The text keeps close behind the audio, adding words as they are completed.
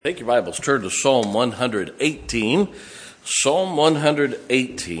Take your Bibles, turn to Psalm 118. Psalm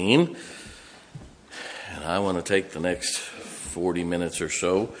 118. And I want to take the next 40 minutes or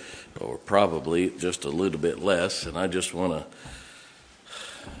so, or probably just a little bit less, and I just want to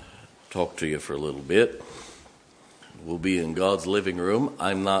talk to you for a little bit. We'll be in God's living room.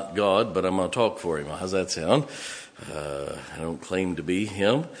 I'm not God, but I'm going to talk for him. How's that sound? I don't claim to be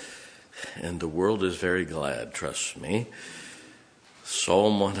him, and the world is very glad, trust me.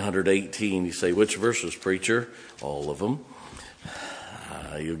 Psalm 118, you say, which verses, preacher? All of them.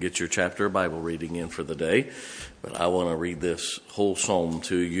 You'll get your chapter of Bible reading in for the day, but I want to read this whole psalm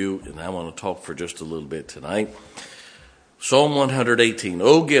to you, and I want to talk for just a little bit tonight. Psalm 118,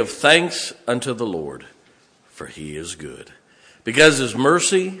 Oh, give thanks unto the Lord, for he is good, because his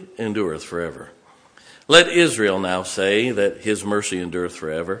mercy endureth forever. Let Israel now say that his mercy endureth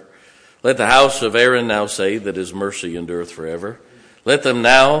forever. Let the house of Aaron now say that his mercy endureth forever. Let them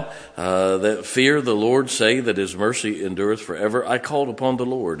now that fear the Lord say that his mercy endureth forever. I called upon the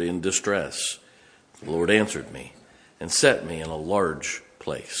Lord in distress. The Lord answered me and set me in a large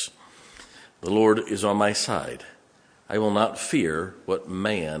place. The Lord is on my side. I will not fear what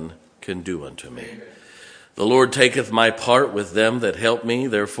man can do unto me. The Lord taketh my part with them that help me.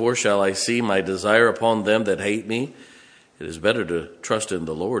 Therefore shall I see my desire upon them that hate me. It is better to trust in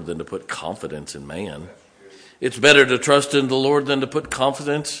the Lord than to put confidence in man. It's better to trust in the Lord than to put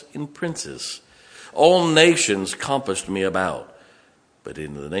confidence in princes. All nations compassed me about, but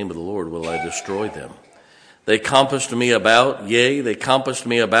in the name of the Lord will I destroy them. They compassed me about, yea, they compassed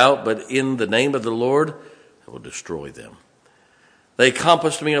me about, but in the name of the Lord I will destroy them. They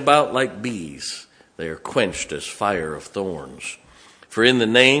compassed me about like bees. They are quenched as fire of thorns. For in the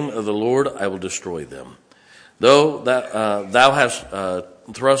name of the Lord I will destroy them. Though thou hast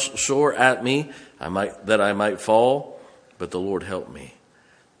thrust sore at me, that I might fall, but the Lord helped me.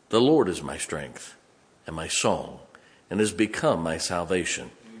 The Lord is my strength and my song, and has become my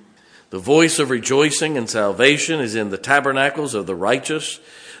salvation. The voice of rejoicing and salvation is in the tabernacles of the righteous.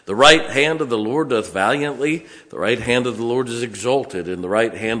 The right hand of the Lord doth valiantly. The right hand of the Lord is exalted, and the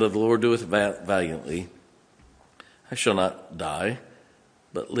right hand of the Lord doeth valiantly. I shall not die,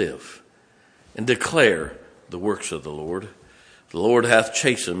 but live, and declare the works of the Lord. The Lord hath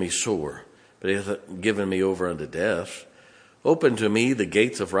chastened me sore, but he hath given me over unto death. Open to me the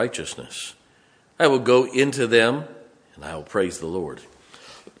gates of righteousness. I will go into them, and I will praise the Lord.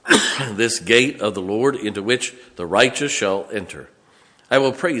 This gate of the Lord into which the righteous shall enter. I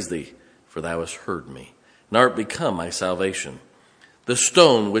will praise thee, for thou hast heard me, and art become my salvation. The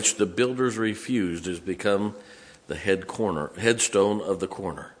stone which the builders refused is become the headstone of the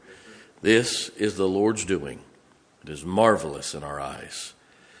corner. This is the Lord's doing. It is marvelous in our eyes.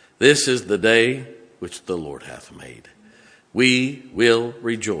 This is the day which the Lord hath made. We will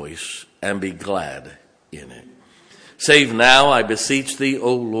rejoice and be glad in it. Save now, I beseech thee,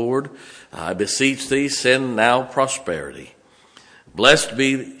 O Lord. I beseech thee, send now prosperity. Blessed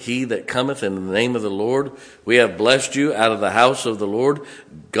be he that cometh in the name of the Lord. We have blessed you out of the house of the Lord.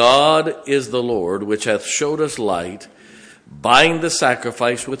 God is the Lord, which hath showed us light. Bind the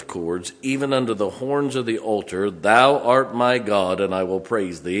sacrifice with cords, even unto the horns of the altar. Thou art my God, and I will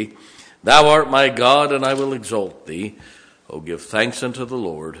praise thee. Thou art my God, and I will exalt thee. O give thanks unto the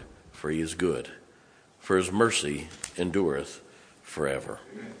Lord, for he is good, for his mercy endureth forever.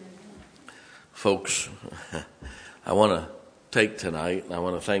 Folks, I want to take tonight, and I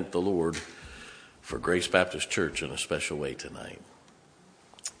want to thank the Lord for Grace Baptist Church in a special way tonight.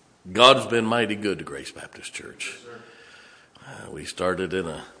 God has been mighty good to Grace Baptist Church. We started in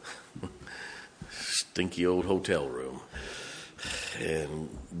a stinky old hotel room and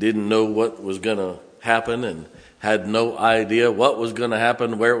didn't know what was going to happen and had no idea what was going to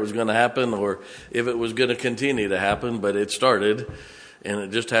happen, where it was going to happen, or if it was going to continue to happen. But it started, and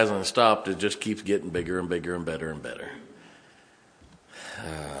it just hasn't stopped. It just keeps getting bigger and bigger and better and better.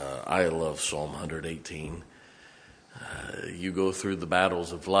 I love Psalm 118. You go through the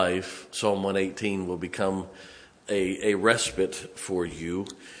battles of life, Psalm 118 will become a respite for you.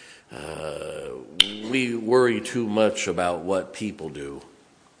 We worry too much about what people do.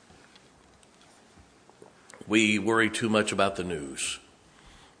 We worry too much about the news.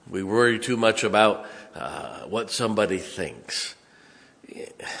 We worry too much about what somebody thinks.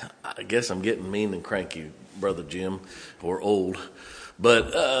 I guess I'm getting mean and cranky, Brother Jim, or old.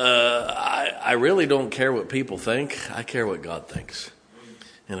 But I really don't care what people think. I care what God thinks.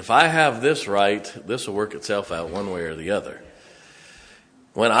 And if I have this right, this will work itself out one way or the other.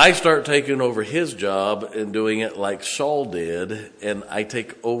 When I start taking over his job and doing it like Saul did, and I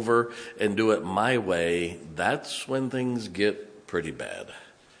take over and do it my way, that's when things get pretty bad.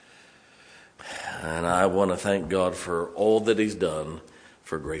 And I want to thank God for all that he's done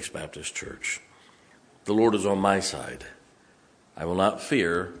for Grace Baptist Church. The Lord is on my side. I will not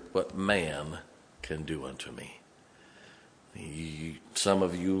fear what man can do unto me. Some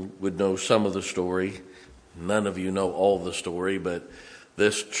of you would know some of the story. None of you know all the story, but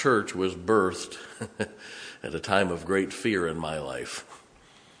this church was birthed at a time of great fear in my life.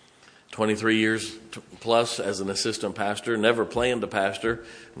 23 years plus as an assistant pastor, never planned to pastor,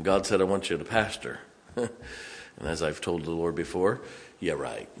 and God said, I want you to pastor. And as I've told the Lord before, yeah,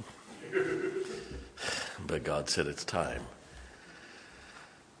 right. But God said, it's time.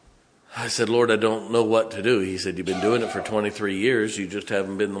 I said, Lord, I don't know what to do. He said, you've been doing it for 23 years. You just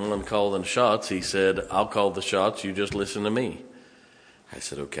haven't been the one calling the shots. He said, I'll call the shots. You just listen to me. I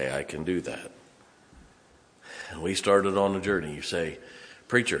said, okay, I can do that. And we started on a journey. You say,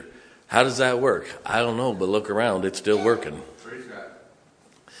 preacher, how does that work? I don't know, but look around. It's still working.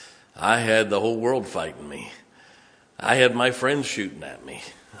 I had the whole world fighting me. I had my friends shooting at me.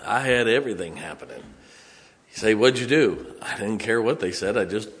 I had everything happening. You say, what'd you do? I didn't care what they said. I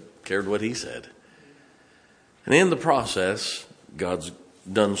just cared what he said. And in the process, God's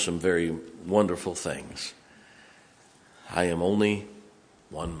done some very wonderful things. I am only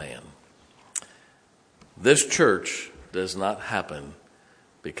one man. This church does not happen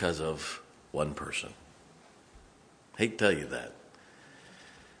because of one person. I hate to tell you that.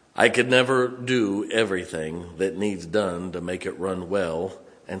 I could never do everything that needs done to make it run well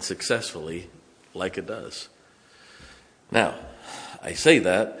and successfully like it does. Now, I say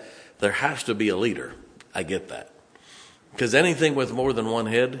that there has to be a leader. I get that. Because anything with more than one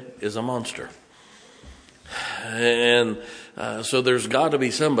head is a monster. And so there's got to be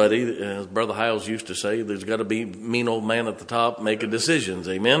somebody, as Brother Hiles used to say, there's got to be mean old man at the top making decisions.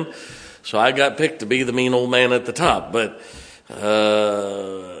 Amen? So I got picked to be the mean old man at the top. But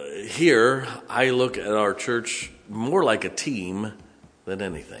here, I look at our church more like a team than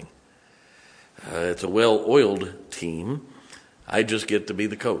anything. It's a well-oiled team. I just get to be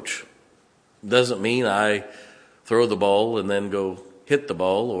the coach. Doesn't mean I throw the ball and then go hit the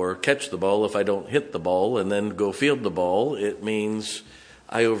ball or catch the ball if I don't hit the ball and then go field the ball. It means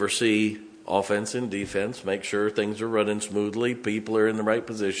I oversee offense and defense, make sure things are running smoothly, people are in the right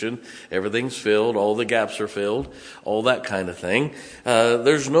position, everything's filled, all the gaps are filled, all that kind of thing.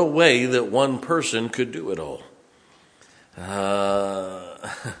 There's no way that one person could do it all.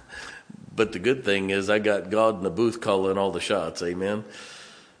 But the good thing is I got God in the booth calling all the shots, amen?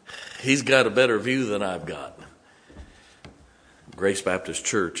 He's got a better view than I've got. Grace Baptist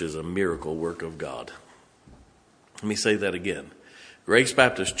Church is a miracle work of God. Let me say that again. Grace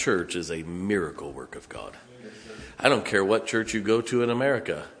Baptist Church is a miracle work of God. I don't care what church you go to in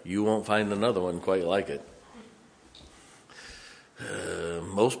America. You won't find another one quite like it.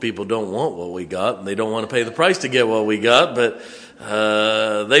 Most people don't want what we got, and they don't want to pay the price to get what we got, but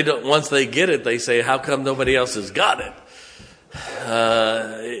they don't. Once they get it, they say, how come nobody else has got it?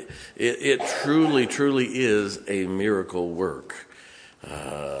 It truly, truly is a miracle work.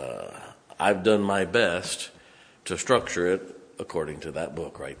 I've done my best to structure it according to that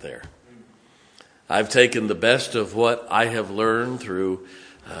book right there. I've taken the best of what I have learned through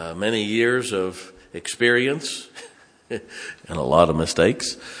many years of experience and a lot of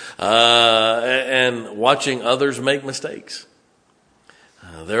mistakes, and watching others make mistakes.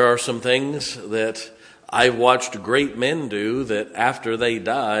 There are some things that I've watched great men do that after they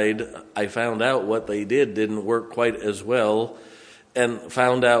died, I found out what they didn't work quite as well, and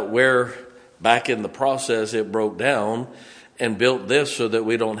found out where back in the process it broke down, and built this so that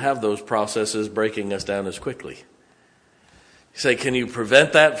we don't have those processes breaking us down as quickly. You say, can you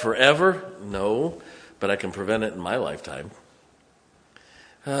prevent that forever? No, but I can prevent it in my lifetime.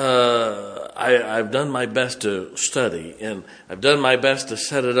 I've done my best to study, and I've done my best to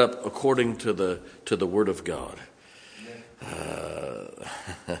set it up according to the Word of God.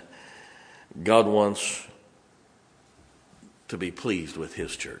 God wants to be pleased with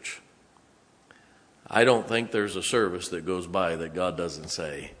His church. I don't think there's a service that goes by that God doesn't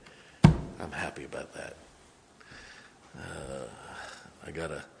say, I'm happy about that.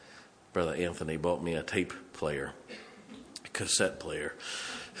 Brother Anthony bought me a tape player, a cassette player.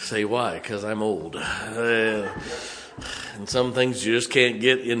 Say why? Because I'm old. And some things you just can't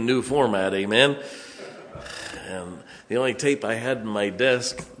get in new format, amen? And the only tape I had in my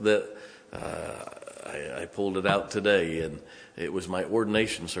desk that I pulled it out today, and it was my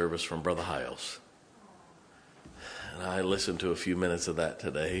ordination service from Brother Hiles. And I listened to a few minutes of that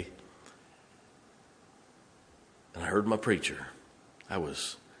today. And I heard my preacher. I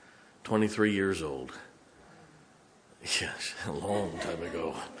was 23 years old. Yes, a long time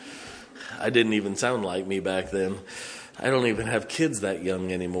ago. I didn't even sound like me back then. I don't even have kids that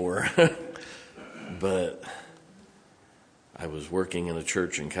young anymore. But I was working in a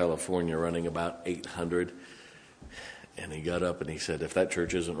church in California running about 800. And he got up and he said, if that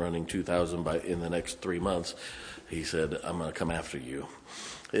church isn't running 2,000 in the next 3 months, he said, I'm going to come after you.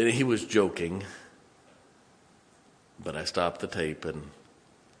 And he was joking. But I stopped the tape and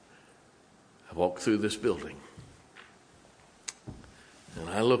I walked through this building. And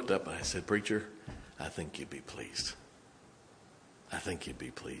I looked up and I said, preacher, I think you'd be pleased. I think you'd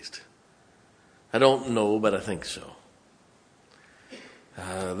be pleased. I don't know, but I think so.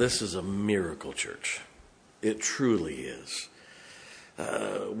 This is a miracle church. It truly is.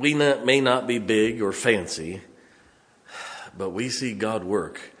 We may not be big or fancy, but we see God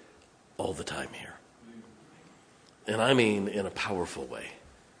work all the time here. And I mean in a powerful way.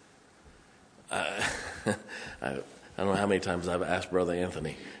 I don't know how many times I've asked Brother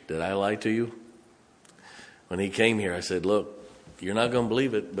Anthony, did I lie to you? When he came here, I said, look, you're not going to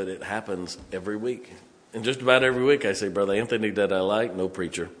believe it, but it happens every week. And just about every week I say, Brother Anthony, did I lie? No,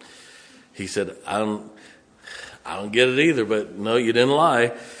 preacher. He said, I don't get it either, but no, you didn't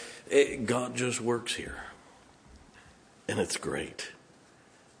lie. God just works here. And it's great.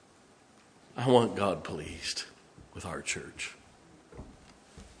 I want God pleased with our church.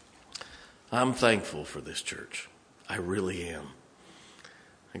 I'm thankful for this church. I really am.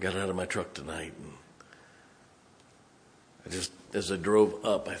 I got out of my truck tonight and as I drove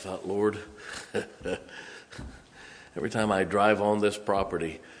up, I thought, Lord, every time I drive on this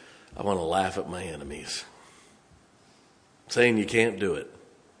property, I want to laugh at my enemies, saying you can't do it.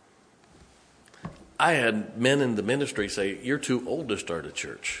 I had men in the ministry say, you're too old to start a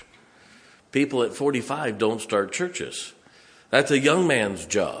church. People at 45 don't start churches. That's a young man's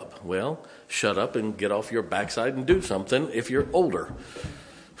job. Well, shut up and get off your backside and do something if you're older.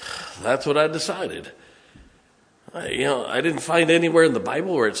 That's what I decided. I didn't find anywhere in the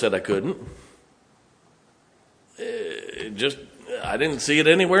Bible where it said I couldn't. I didn't see it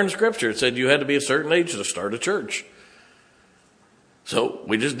anywhere in Scripture. It said you had to be a certain age to start a church. So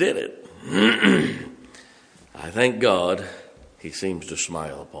we just did it. I thank God He seems to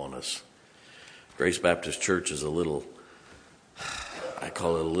smile upon us. Grace Baptist Church is I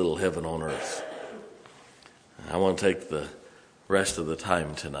call it a little heaven on earth. I want to take the rest of the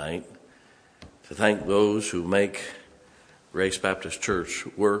time tonight to thank those who make Grace Baptist Church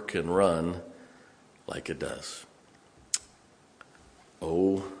work and run like it does.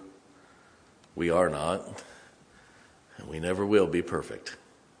 Oh, we are not, and we never will be perfect.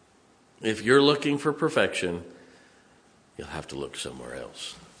 If you're looking for perfection, you'll have to look somewhere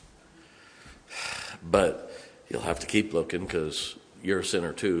else. But you'll have to keep looking because you're a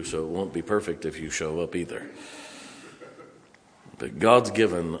sinner too, so it won't be perfect if you show up either. But God's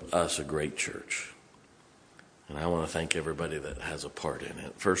given us a great church. And I want to thank everybody that has a part in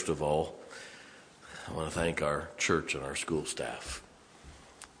it. First of all, I want to thank our church and our school staff.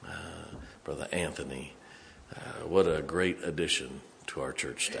 Brother Anthony, what a great addition to our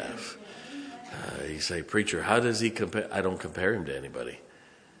church staff. You say, preacher, how does he compare? I don't compare him to anybody.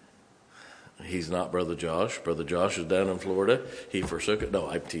 He's not Brother Josh. Brother Josh is down in Florida. He forsook it. No,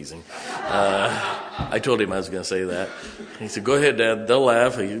 I'm teasing. I told him I was going to say that. He said, go ahead, Dad. They'll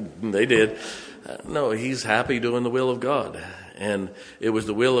laugh. They did. No, he's happy doing the will of God. And it was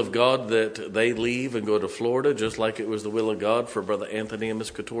the will of God that they leave and go to Florida, just like it was the will of God for Brother Anthony and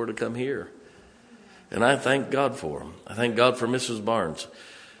Miss Couture to come here. And I thank God for them. I thank God for Mrs. Barnes.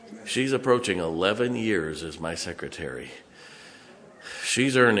 She's approaching 11 years as my secretary.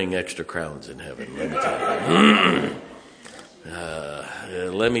 She's earning extra crowns in heaven,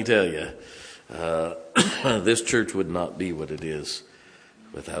 let me tell you. This church would not be what it is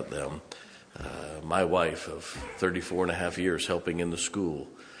without them. My wife of 34 and a half years helping in the school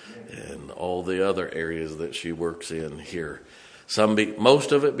and all the other areas that she works in here.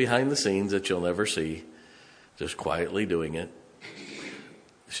 Most of it behind the scenes that you'll never see, just quietly doing it.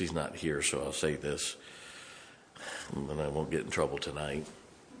 She's not here, so I'll say this, and I won't get in trouble tonight.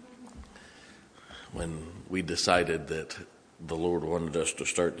 When we decided that the Lord wanted us to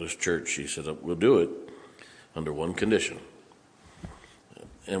start this church, she said, we'll do it under one condition.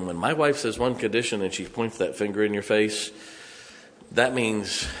 And when my wife says one condition and she points that finger in your face, that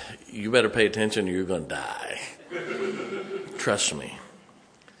means you better pay attention or you're going to die. Trust me.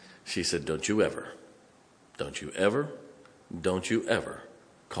 She said, don't you ever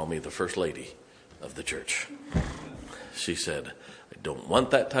call me the first lady of the church. She said, I don't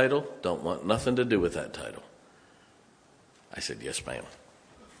want that title, don't want nothing to do with that title. I said, yes, ma'am.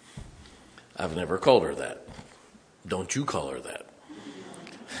 I've never called her that. Don't you call her that.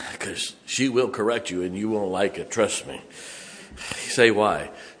 because she will correct you and you won't like it, trust me. You say, why?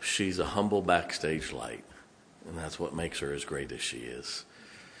 She's a humble backstage light, and that's what makes her as great as she is.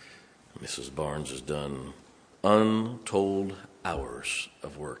 Mrs. Barnes has done untold hours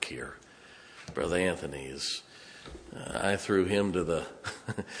of work here. Brother Anthony is, I threw him to the,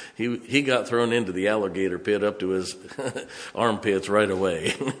 he got thrown into the alligator pit up to his armpits right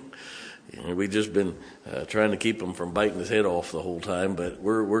away. We've just been trying to keep him from biting his head off the whole time, but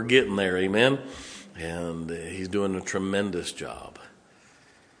we're getting there, amen? And he's doing a tremendous job.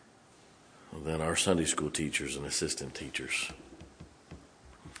 And then our Sunday school teachers and assistant teachers.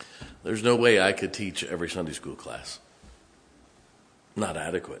 There's no way I could teach every Sunday school class. Not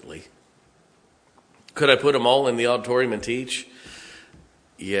adequately. Could I put them all in the auditorium and teach?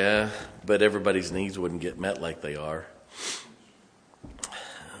 Yeah, but everybody's needs wouldn't get met like they are.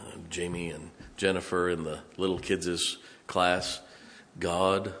 Jamie and Jennifer in the little kids' class,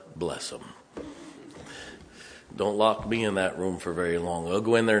 God bless them. Don't lock me in that room for very long. I'll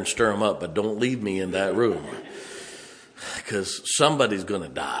go in there and stir them up, but don't leave me in that room. Because somebody's going to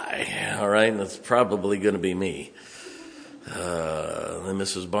die, all right? And it's probably going to be me. Then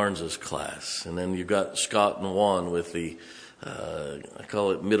Mrs. Barnes's class. And then you've got Scott and Juan with the, I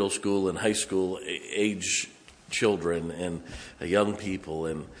call it middle school and high school age children and young people.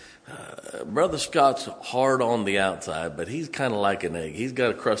 And Brother Scott's hard on the outside, but he's kind of like an egg. He's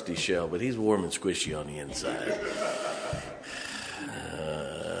got a crusty shell, but he's warm and squishy on the inside.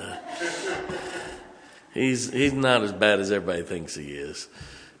 He's not as bad as everybody thinks he is.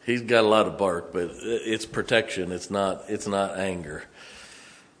 He's got a lot of bark, but it's protection. It's not anger.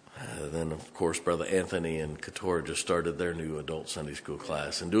 Then, of course, Brother Anthony and Couture just started their new adult Sunday school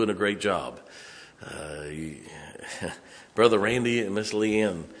class and doing a great job. Brother Randy and Miss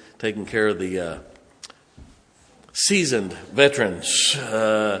Leanne taking care of the seasoned veterans,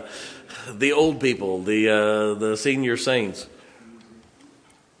 the old people, the senior saints.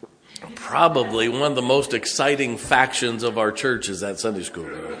 Probably one of the most exciting factions of our church is that Sunday school.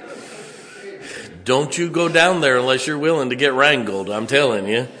 Don't you go down there unless you're willing to get wrangled, I'm telling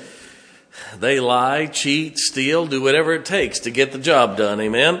you. They lie, cheat, steal, do whatever it takes to get the job done,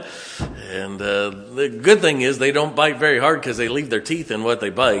 amen? And the good thing is they don't bite very hard because they leave their teeth in what they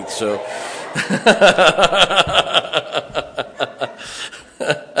bite, so...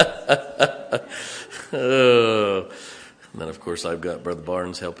 And then, of course, I've got Brother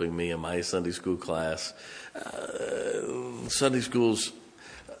Barnes helping me in my Sunday school class. Sunday school's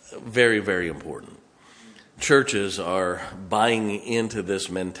very, very important. Churches are buying into this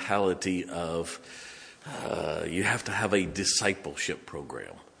mentality of you have to have a discipleship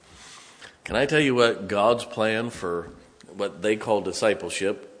program. Can I tell you what God's plan for what they call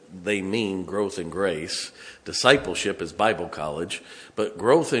discipleship? They mean growth in grace. Discipleship is Bible college, but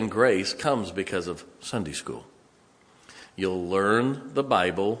growth in grace comes because of Sunday school. You'll learn the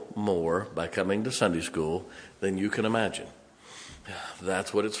Bible more by coming to Sunday school than you can imagine.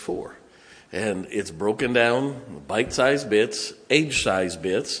 That's what it's for. And it's broken down, bite-sized bits, age-sized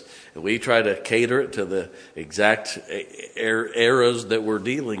bits. We try to cater it to the exact eras that we're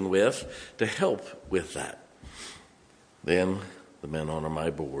dealing with to help with that. Then the men on my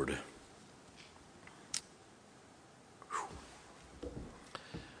board.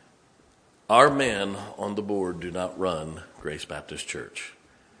 Our men on the board do not run Grace Baptist Church.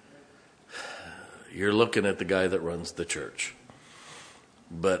 You're looking at the guy that runs the church.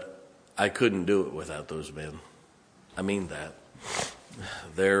 But I couldn't do it without those men. I mean that.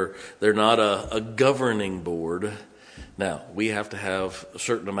 They're not a governing board. Now, we have to have a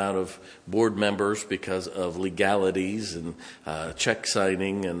certain amount of board members because of legalities and check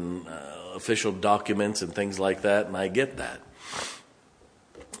signing and official documents and things like that, and I get that.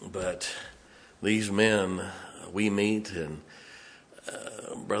 But these men, we meet, and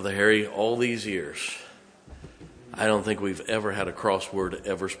Brother Harry, all these years, I don't think we've ever had a cross word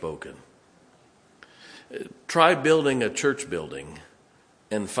ever spoken. Try building a church building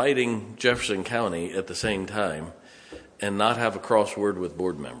and fighting Jefferson County at the same time and not have a cross word with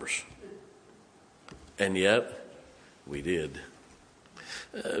board members. And yet, we did.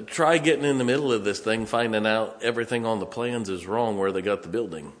 Try getting in the middle of this thing, finding out everything on the plans is wrong where they got the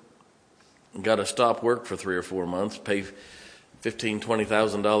building. Got to stop work for 3 or 4 months, pay $15,000,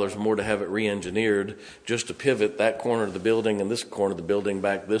 $20,000 more to have it re-engineered just to pivot that corner of the building and this corner of the building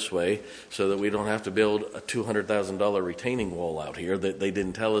back this way so that we don't have to build a $200,000 retaining wall out here that they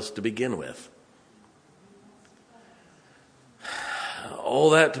didn't tell us to begin with.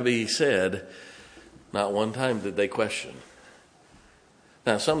 All that to be said, not one time did they question.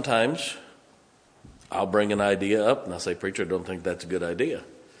 Now, sometimes I'll bring an idea up and I'll say, preacher, I don't think that's a good idea.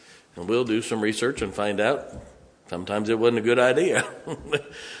 And we'll do some research and find out sometimes it wasn't a good idea.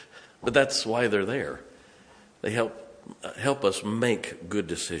 But that's why they're there. They help us make good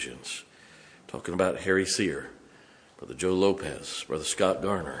decisions. Talking about Harry Sear, Brother Joe Lopez, Brother Scott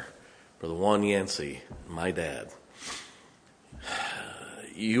Garner, Brother Juan Yancey, my dad.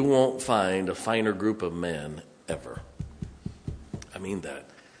 You won't find a finer group of men ever. I mean that.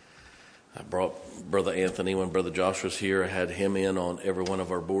 I brought Brother Anthony when Brother Josh was here. I had him in on every one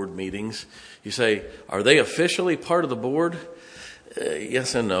of our board meetings. You say, are they officially part of the board?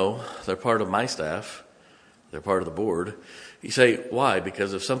 Yes and no. They're part of my staff. They're part of the board. You say, why?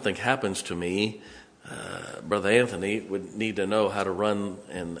 Because if something happens to me, Brother Anthony would need to know how to run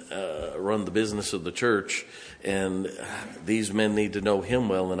the business of the church, and these men need to know him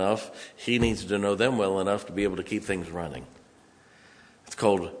well enough. He needs to know them well enough to be able to keep things running. It's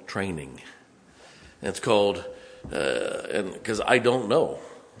called training. It's called, and because I don't know.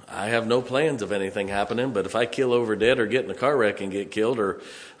 I have no plans of anything happening, but if I kill over dead or get in a car wreck and get killed or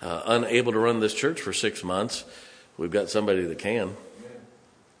unable to run this church for 6 months, we've got somebody that can.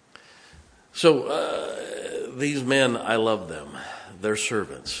 So these men, I love them. They're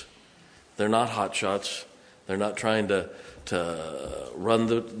servants. They're not hotshots. They're not trying to run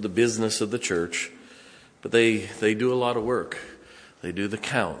the business of the church, but they do a lot of work. They do the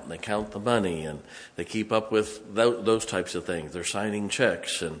count, and they count the money, and they keep up with those types of things. They're signing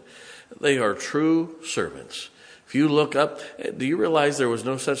checks, and they are true servants. If you look up, do you realize there was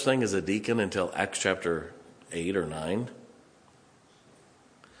no such thing as a deacon until Acts chapter 8 or 9?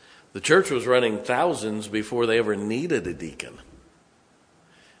 The church was running thousands before they ever needed a deacon.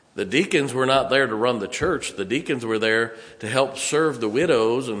 The deacons were not there to run the church. The deacons were there to help serve the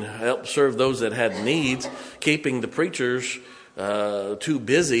widows and help serve those that had needs, keeping the preachers too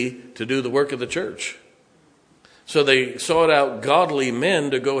busy to do the work of the church. So they sought out godly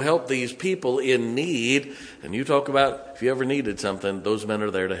men to go help these people in need. And you talk about if you ever needed something, those men are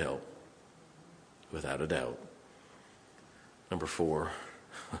there to help. Without a doubt. Number 4,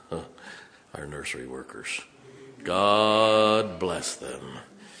 our nursery workers. God bless them.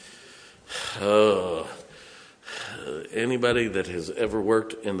 Anybody that has ever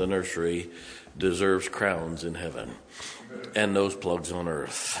worked in the nursery deserves crowns in heaven and nose plugs on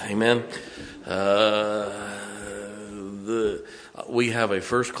earth. Amen. We have a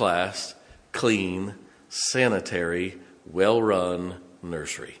first class, clean, sanitary, well-run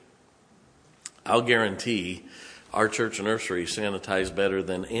nursery. I'll guarantee our church nursery sanitizes better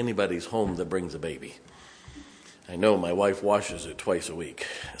than anybody's home that brings a baby. I know my wife washes it twice a week,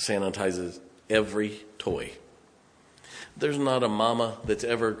 sanitizes every toy. There's not a mama that's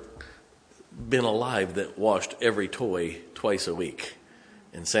ever been alive that washed every toy twice a week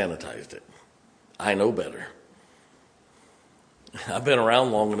and sanitized it. I know better. I've been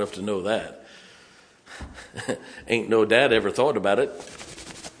around long enough to know that. Ain't no dad ever thought about it.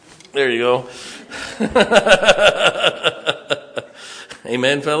 There you go.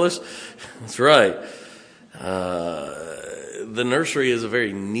 Amen, fellas? That's right. The nursery is a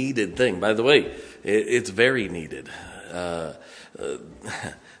very needed thing. By the way, it's very needed.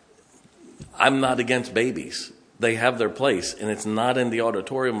 I'm not against babies. They have their place, and it's not in the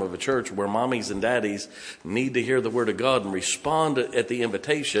auditorium of a church where mommies and daddies need to hear the word of God and respond at the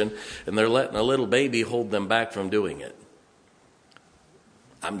invitation, and they're letting a little baby hold them back from doing it.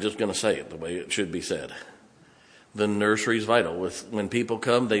 I'm just going to say it the way it should be said. The nursery is vital. When people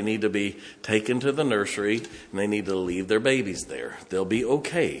come, they need to be taken to the nursery, and they need to leave their babies there. They'll be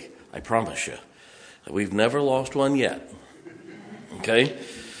okay, I promise you. We've never lost one yet. Okay?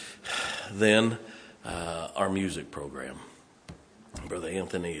 Then our music program. Brother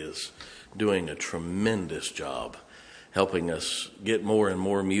Anthony is doing a tremendous job helping us get more and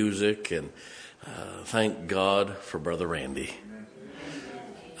more music, and thank God for Brother Randy.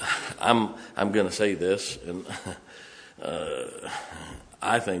 I'm going to say this, and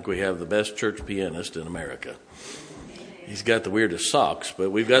I think we have the best church pianist in America. He's got the weirdest socks, but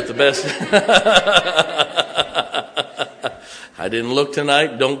we've got the best. I didn't look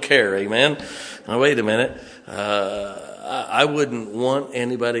tonight, don't care, amen? Now, wait a minute. I wouldn't want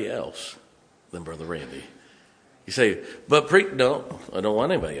anybody else than Brother Randy. You say, but no, I don't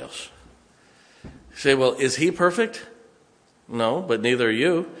want anybody else. You say, well, is he perfect? No, but neither are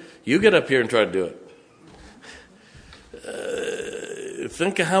you. You get up here and try to do it.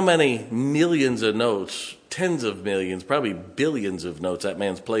 Think of how many millions of notes, tens of millions, probably billions of notes that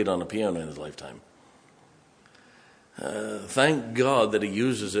man's played on a piano in his lifetime. Thank God that he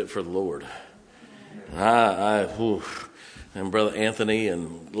uses it for the Lord. And Brother Anthony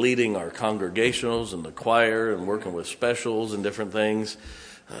and leading our congregationals and the choir and working with specials and different things.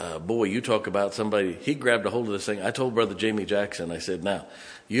 Boy, you talk about somebody, he grabbed a hold of this thing. I told Brother Jamie Jackson, I said, now,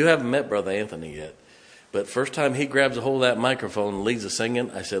 you haven't met Brother Anthony yet, but first time he grabs a hold of that microphone and leads us singing,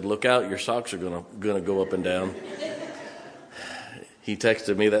 I said, look out, your socks are gonna go up and down. He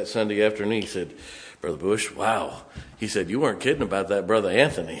texted me that Sunday afternoon. He said, Brother Bush, wow. He said, you weren't kidding about that Brother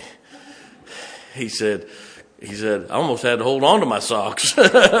Anthony. He said, I almost had to hold on to my socks.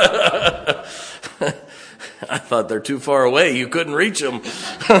 I thought they're too far away. You couldn't reach them.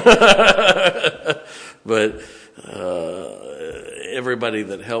 But everybody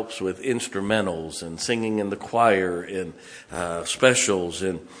that helps with instrumentals and singing in the choir and specials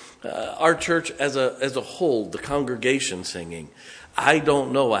and our church as a whole, the congregation singing. I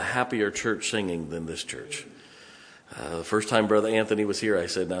don't know a happier church singing than this church. The first time Brother Anthony was here, I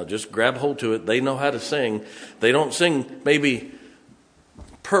said, now just grab hold to it. They know how to sing. They don't sing maybe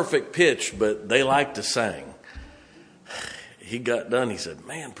perfect pitch, but they like to sing. He got done. He said,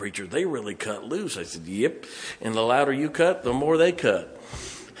 man, preacher, they really cut loose. I said, yep. And the louder you cut, the more they cut.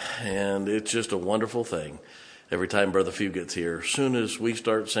 And it's just a wonderful thing. Every time Brother Few gets here, as soon as we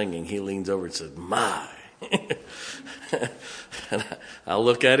start singing, he leans over and says, my. And I'll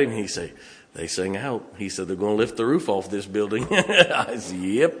look at him and he say, they sing out. He said, they're going to lift the roof off this building. I said,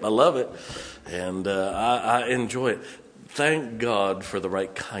 yep, I love it. And I enjoy it. Thank God for the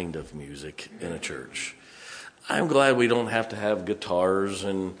right kind of music in a church. I'm glad we don't have to have guitars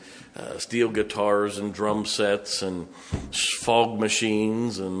and steel guitars and drum sets and fog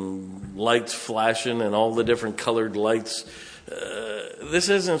machines and lights flashing and all the different colored lights. This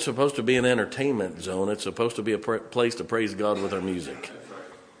isn't supposed to be an entertainment zone. It's supposed to be a place to praise God with our music.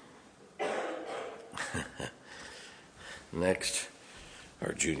 Next,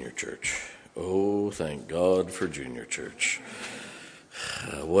 our junior church. Oh, thank God for junior church.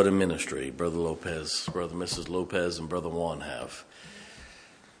 What a ministry Brother Lopez, Brother Mrs. Lopez, and Brother Juan have.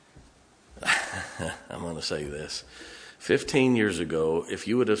 I'm going to say this. 15 years ago, if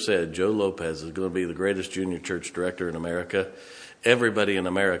you would have said Joe Lopez is going to be the greatest junior church director in America, everybody in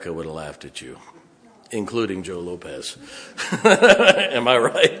America would have laughed at you, including Joe Lopez. Am I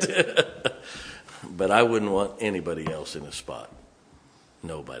right? But I wouldn't want anybody else in his spot.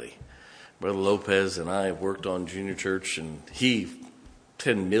 Nobody. Brother Lopez and I have worked on junior church, and he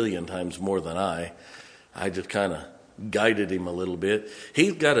 10 million times more than I. I just kind of guided him a little bit.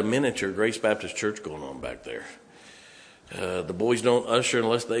 He's got a miniature Grace Baptist Church going on back there. The boys don't usher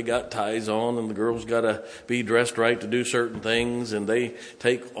unless they got ties on, and the girls got to be dressed right to do certain things, and they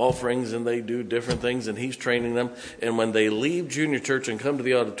take offerings and they do different things, and he's training them. And when they leave junior church and come to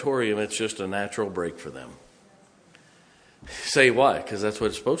the auditorium, it's just a natural break for them. Say why? Because that's what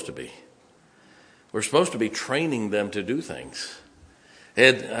it's supposed to be. We're supposed to be training them to do things.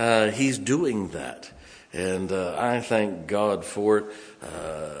 And he's doing that. And I thank God for it.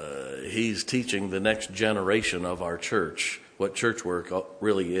 He's teaching the next generation of our church what church work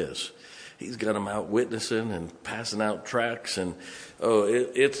really is. He's got them out witnessing and passing out tracts, and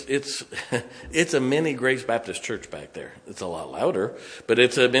it's a mini Grace Baptist Church back there. It's a lot louder, but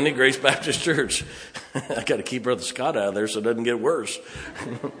it's a mini Grace Baptist Church. I got to keep Brother Scott out of there so it doesn't get worse.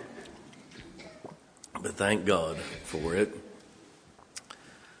 But thank God for it.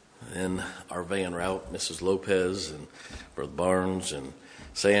 And our van route, Mrs. Lopez and Brother Barnes and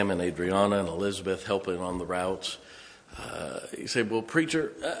Sam and Adriana and Elizabeth helping on the routes. You say, well,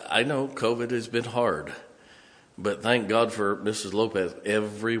 preacher, I know COVID has been hard, but thank God for Mrs. Lopez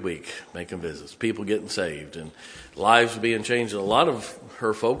every week making visits, people getting saved and lives being changed. And a lot of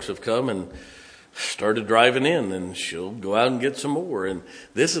her folks have come and started driving in, and she'll go out and get some more. And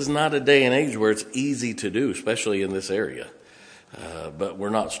this is not a day and age where it's easy to do, especially in this area. But we're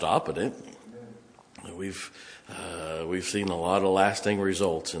not stopping it. We've seen a lot of lasting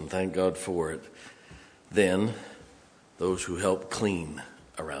results, and thank God for it. Then, those who help clean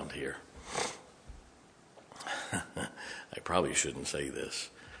around here. I probably shouldn't say this.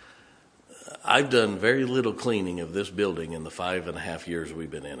 I've done very little cleaning of this building in the 5.5 years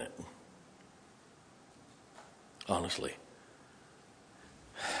we've been in it. Honestly.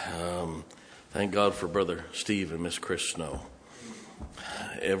 Thank God for Brother Steve and Miss Chris Snow.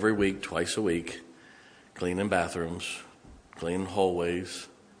 Every week, twice a week, cleaning bathrooms, cleaning hallways,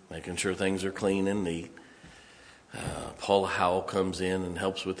 making sure things are clean and neat. Paula Howell comes in and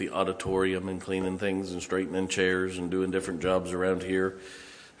helps with the auditorium and cleaning things and straightening chairs and doing different jobs around here.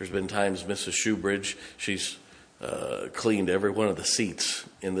 There's been times Mrs. Shoebridge, she's cleaned every one of the seats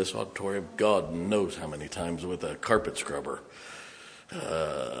in this auditorium. God knows how many times with a carpet scrubber.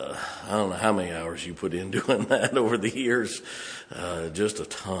 I don't know how many hours you put in doing that over the years. Just a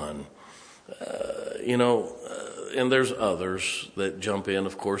ton. and there's others that jump in.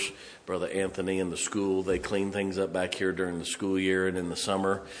 Of course, Brother Anthony and the school, they clean things up back here during the school year, and in the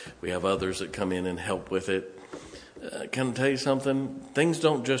summer, we have others that come in and help with it. Can I tell you something? Things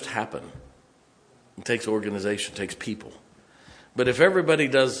don't just happen. It takes organization, it takes people. But if everybody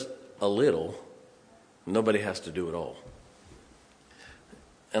does a little, nobody has to do it all.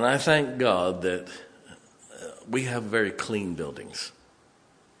 And I thank God that we have very clean buildings.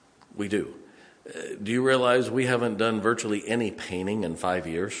 We do. Do you realize we haven't done virtually any painting in 5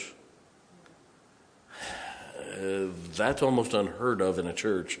 years? That's almost unheard of in a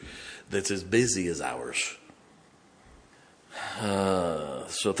church that's as busy as ours.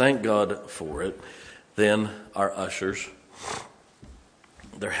 So thank God for it. Then our ushers,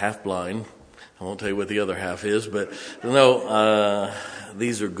 they're half blind. I won't tell you what the other half is, but no,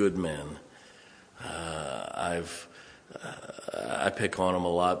 these are good men. I pick on them a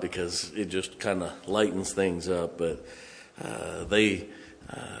lot because it just kind of lightens things up, but they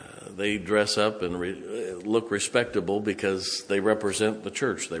dress up and look respectable because they represent the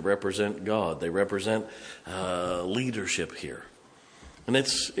church. They represent God. They represent leadership here. And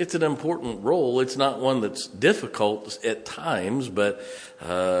it's an important role. It's not one that's difficult at times, but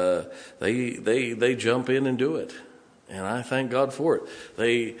they jump in and do it. And I thank God for it.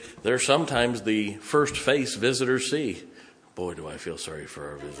 They're sometimes the first face visitors see. Boy, do I feel sorry for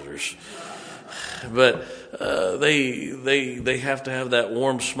our visitors. But they have to have that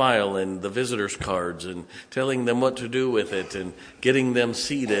warm smile and the visitors cards and telling them what to do with it and getting them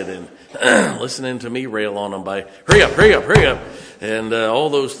seated and listening to me rail on them by hurry up, and all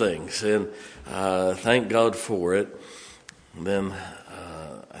those things. And thank God for it. And then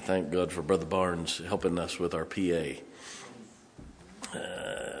I thank God for Brother Barnes helping us with our PA.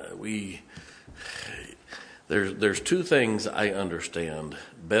 There's two things I understand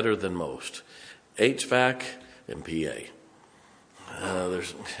better than most: HVAC and PA.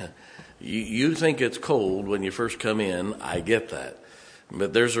 You think it's cold when you first come in. I get that.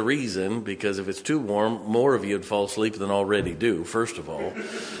 But there's a reason, because if it's too warm, more of you would fall asleep than already do, first of all.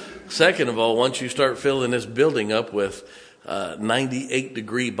 Second of all, once you start filling this building up with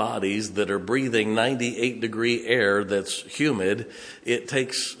 98-degree bodies that are breathing 98-degree air that's humid, it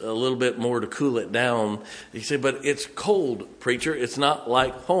takes a little bit more to cool it down. You say, but it's cold, preacher. It's not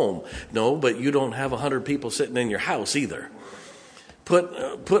like home. No, but you don't have 100 people sitting in your house either.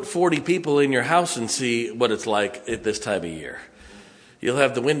 Put 40 people in your house and see what it's like at this time of year. You'll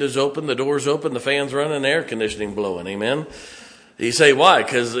have the windows open, the doors open, the fans running, the air conditioning blowing. Amen. You say, why?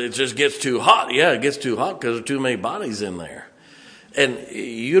 Because it just gets too hot. Yeah, it gets too hot because there are too many bodies in there. And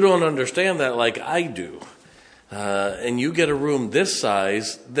you don't understand that like I do. And you get a room this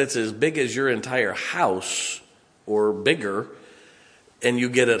size that's as big as your entire house or bigger, and you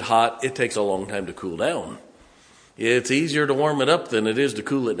get it hot, it takes a long time to cool down. It's easier to warm it up than it is to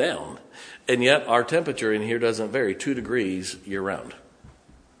cool it down. And yet our temperature in here doesn't vary 2 degrees year round.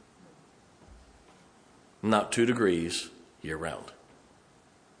 Not 2 degrees year round.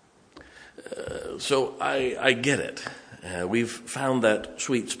 So I get it. We've found that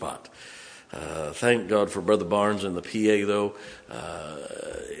sweet spot. Thank God for Brother Barnes and the PA, though.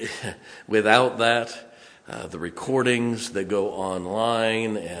 Without that, the recordings that go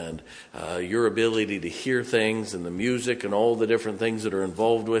online and your ability to hear things and the music and all the different things that are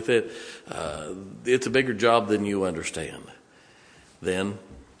involved with it, it's a bigger job than you understand. Then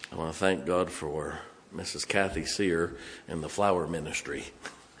I want to thank God for Mrs. Kathy Sear and the flower ministry.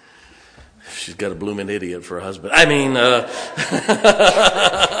 She's got a blooming idiot for a husband. I mean,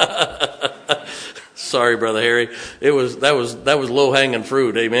 sorry, Brother Harry. That was low-hanging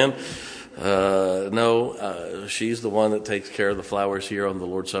fruit. Amen. No, she's the one that takes care of the flowers here on the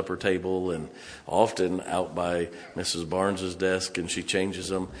Lord's Supper table, and often out by Mrs. Barnes's desk, and she changes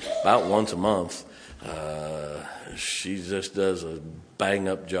them about once a month. She just does a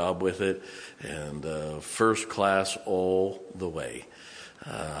bang-up job with it, and first class all the way.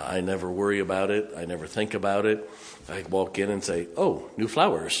 I never worry about it. I never think about it. I walk in and say, oh, new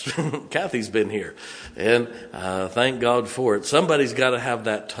flowers. Kathy's been here. And thank God for it. Somebody's got to have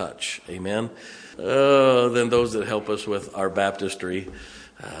that touch. Amen. Then those that help us with our baptistry.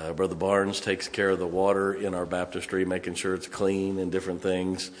 Brother Barnes takes care of the water in our baptistry, making sure it's clean and different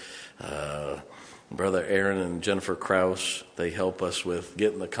things. Brother Aaron and Jennifer Krause, they help us with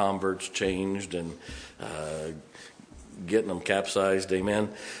getting the converts changed and getting them capsized. Amen.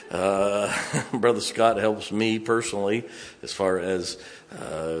 Brother Scott helps me personally as far as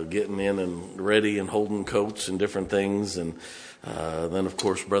getting in and ready and holding coats and different things. And then, of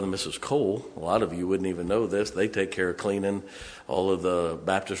course, Brother and Mrs. Cole, a lot of you wouldn't even know this, they take care of cleaning all of the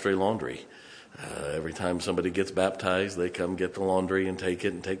baptistry laundry. Every time somebody gets baptized, they come get the laundry and take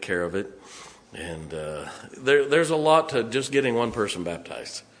it and take care of it. And there's a lot to just getting one person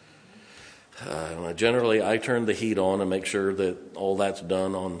baptized. Generally, I turn the heat on and make sure that all that's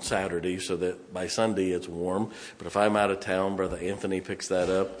done on Saturday so that by Sunday it's warm. But if I'm out of town, Brother Anthony picks that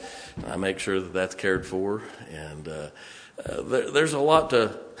up. I make sure that that's cared for. And there's a lot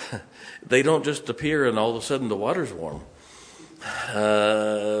to... They don't just appear and all of a sudden the water's warm.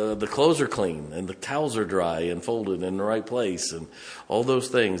 The clothes are clean and the towels are dry and folded in the right place and all those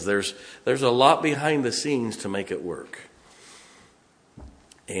things. There's a lot behind the scenes to make it work.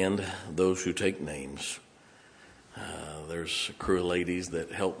 And those who take names. There's a crew of ladies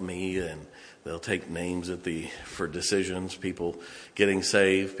that help me, and they'll take names for decisions, people getting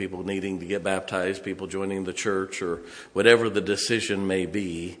saved, people needing to get baptized, people joining the church, or whatever the decision may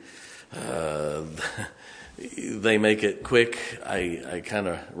be. They make it quick. I kind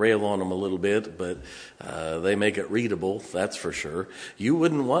of rail on them a little bit, but they make it readable, that's for sure. You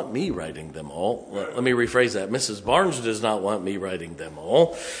wouldn't want me writing them all. Let me rephrase that. Mrs. Barnes does not want me writing them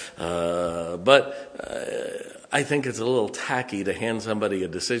all. But I think it's a little tacky to hand somebody a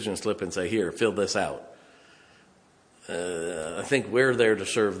decision slip and say, here, fill this out. I think we're there to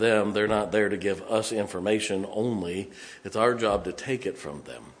serve them. They're not there to give us information only. It's our job to take it from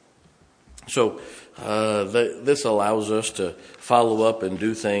them. So this allows us to follow up and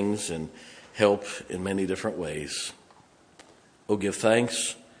do things and help in many different ways. Oh, give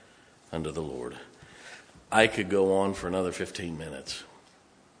thanks unto the Lord. I could go on for another 15 minutes.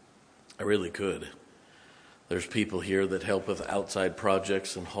 I really could. There's people here that help with outside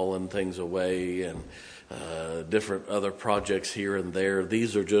projects and hauling things away and different other projects here and there.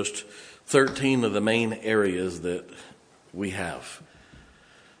 These are just 13 of the main areas that we have.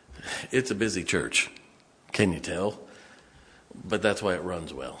 It's a busy church, can you tell? But that's why it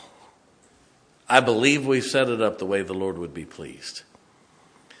runs well. I believe we've set it up the way the Lord would be pleased.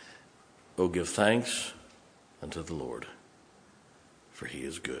 Oh, give thanks unto the Lord, for he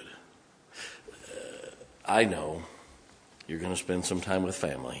is good. I know you're going to spend some time with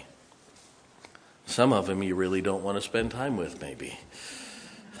family. Some of them you really don't want to spend time with, maybe.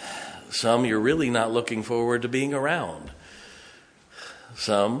 Some you're really not looking forward to being around.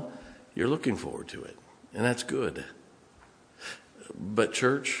 Some, you're looking forward to it, and that's good. But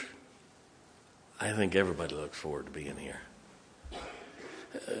church, I think everybody looks forward to being here.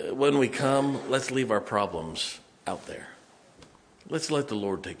 When we come, let's leave our problems out there. Let's let the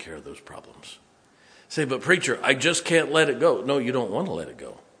Lord take care of those problems. Say, but preacher, I just can't let it go. No, you don't want to let it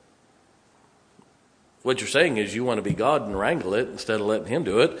go. What you're saying is you want to be God and wrangle it instead of letting him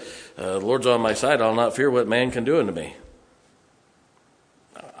do it. The Lord's on my side. I'll not fear what man can do unto me.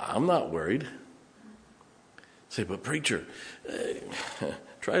 I'm not worried. Say, but preacher,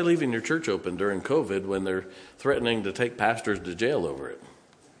 try leaving your church open during COVID when they're threatening to take pastors to jail over it.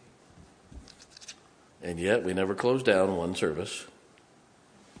 And yet we never closed down one service.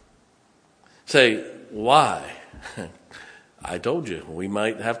 Say, why? I told you, we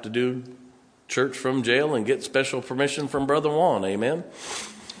might have to do church from jail and get special permission from Brother Juan, amen?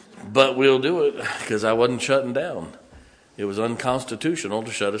 But we'll do it because I wasn't shutting down. It was unconstitutional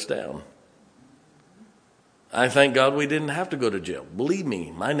to shut us down. I thank God we didn't have to go to jail. Believe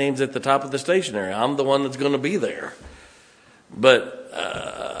me, my name's at the top of the stationery. I'm the one that's going to be there. But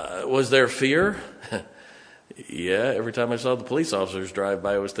was there fear? Yeah, every time I saw the police officers drive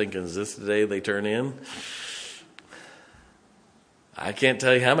by, I was thinking, is this the day they turn in? I can't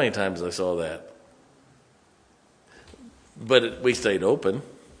tell you how many times I saw that. But we stayed open.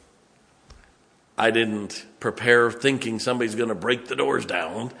 I didn't prepare thinking somebody's going to break the doors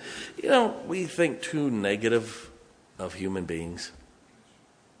down. You know, we think too negative of human beings.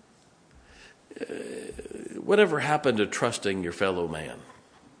 Whatever happened to trusting your fellow man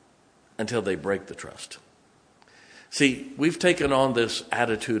until they break the trust? See, we've taken on this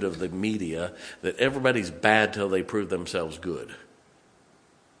attitude of the media that everybody's bad till they prove themselves good.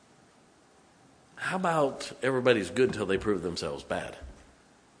 How about everybody's good till they prove themselves bad?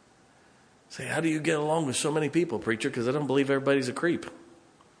 Say, how do you get along with so many people, preacher? Because I don't believe everybody's a creep.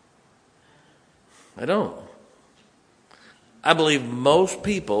 I don't. I believe most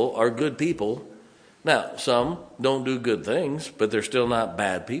people are good people. Now, some don't do good things, but they're still not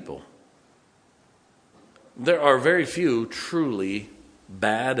bad people. There are very few truly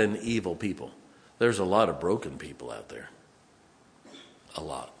bad and evil people. There's a lot of broken people out there. A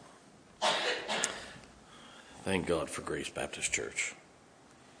lot. Thank God for Grace Baptist Church.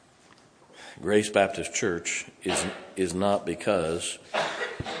 Grace Baptist Church is not because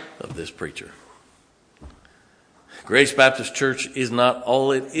of this preacher. Grace Baptist Church is not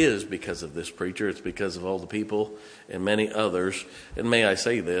all it is because of this preacher. It's because of all the people and many others. And may I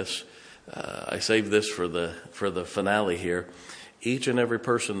say this, I saved this for the finale here. Each and every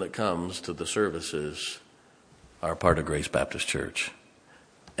person that comes to the services are part of Grace Baptist Church.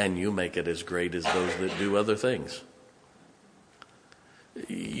 And you make it as great as those that do other things.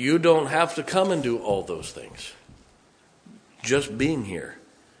 You don't have to come and do all those things. Just being here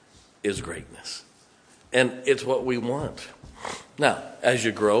is greatness. And it's what we want. Now, as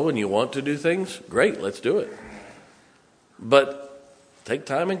you grow and you want to do things, great, let's do it. But take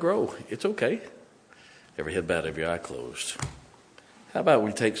time and grow. It's okay. Every head bowed, every eye closed. How about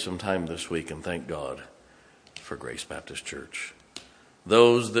we take some time this week and thank God for Grace Baptist Church?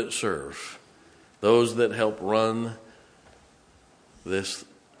 Those that serve, those that help run this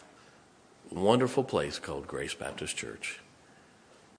wonderful place called Grace Baptist Church.